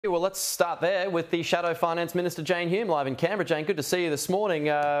Well, let's start there with the Shadow Finance Minister Jane Hume live in Canberra. Jane, good to see you this morning.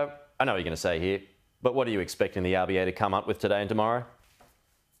 I know what you're going to say here, but what are you expecting the RBA to come up with today and tomorrow?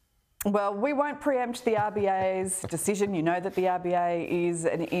 Well, we won't preempt the RBA's decision. You know that the RBA is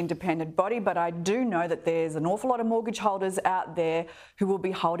an independent body, but I do know that there's an awful lot of mortgage holders out there who will be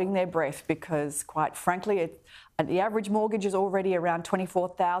holding their breath because, quite frankly, the average mortgage is already around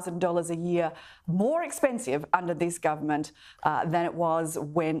 $24,000 a year more expensive under this government than it was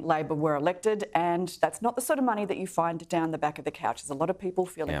when Labor were elected. And that's not the sort of money that you find down the back of the couch. There's a lot of people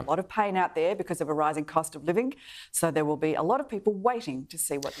feeling a lot of pain out there because of a rising cost of living. So there will be a lot of people waiting to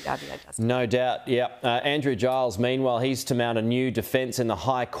see what the RBA does. No doubt, yeah. Andrew Giles, meanwhile, he's to mount a new defence in the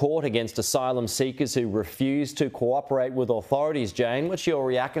High Court against asylum seekers who refuse to cooperate with authorities. Jane, what's your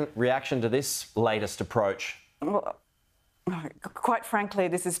reaction to this latest approach? Well, quite frankly,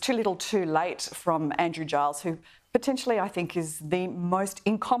 this is too little too late from Andrew Giles, who potentially I think is the most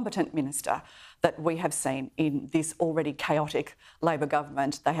incompetent minister that we have seen in this already chaotic Labor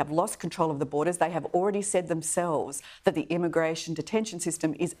government. They have lost control of the borders. They have already said themselves that the immigration detention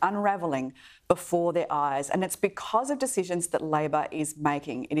system is unravelling before their eyes. And it's because of decisions that Labor is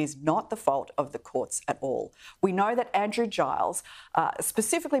making. It is not the fault of the courts at all. We know that Andrew Giles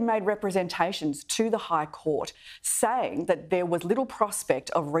specifically made representations to the High Court saying that there was little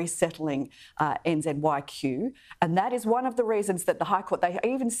prospect of resettling NZYQ. And that is one of the reasons that the High Court, they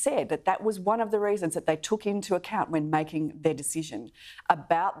even said that that was one of the reasons that they took into account when making their decision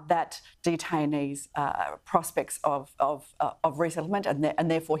about that detainee's prospects of resettlement and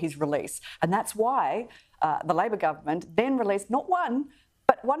therefore his release. And that's why the Labor government then released not one,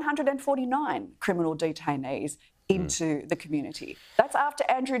 but 149 criminal detainees into the community. That's after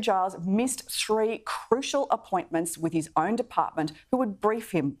Andrew Giles missed 3 crucial appointments with his own department who would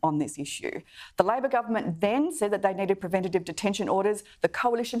brief him on this issue. The Labor government then said that they needed preventative detention orders. The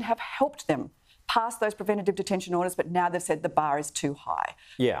Coalition have helped them pass those preventative detention orders, but now they've said the bar is too high.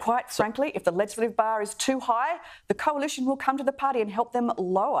 Quite frankly, if the legislative bar is too high, the Coalition will come to the party and help them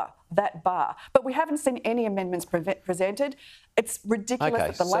lower that bar. But we haven't seen any amendments presented. It's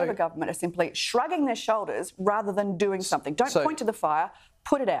ridiculous that the Labor government are simply shrugging their shoulders rather than doing something. Don't point to the fire,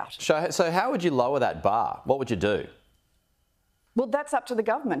 put it out. So how would you lower that bar? What would you do? Well, that's up to the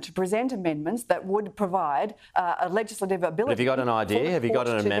government to present amendments that would provide a legislative ability. But have you got an idea? Have you got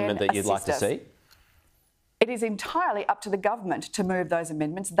an amendment that you'd like to see? It is entirely up to the government to move those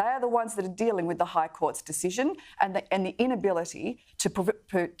amendments. They are the ones that are dealing with the High Court's decision and the inability to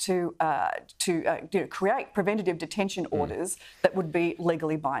create preventative detention orders that would be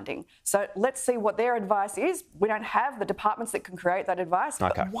legally binding. So let's see what their advice is. We don't have the departments that can create that advice,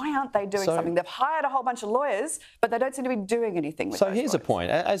 but why aren't they doing something? They've hired a whole bunch of lawyers, but they don't seem to be doing anything with those lawyers. Here's a point.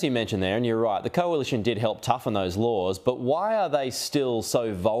 As you mentioned there, and you're right, the Coalition did help toughen those laws, but why are they still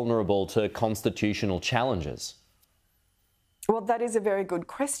so vulnerable to constitutional challenges? Well, that is a very good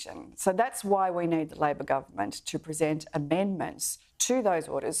question. So that's why we need the Labor government to present amendments to those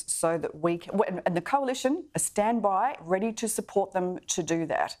orders so that we can, and the Coalition are standby, ready to support them to do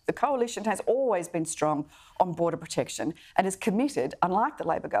that. The Coalition has always been strong on border protection and is committed, unlike the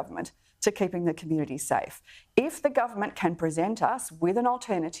Labor government, to keeping the community safe. If the government can present us with an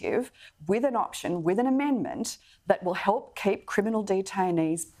alternative, with an option, with an amendment that will help keep criminal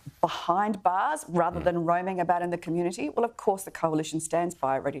detainees behind bars rather than roaming about in the community, well, of course, the Coalition stands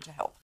by ready to help.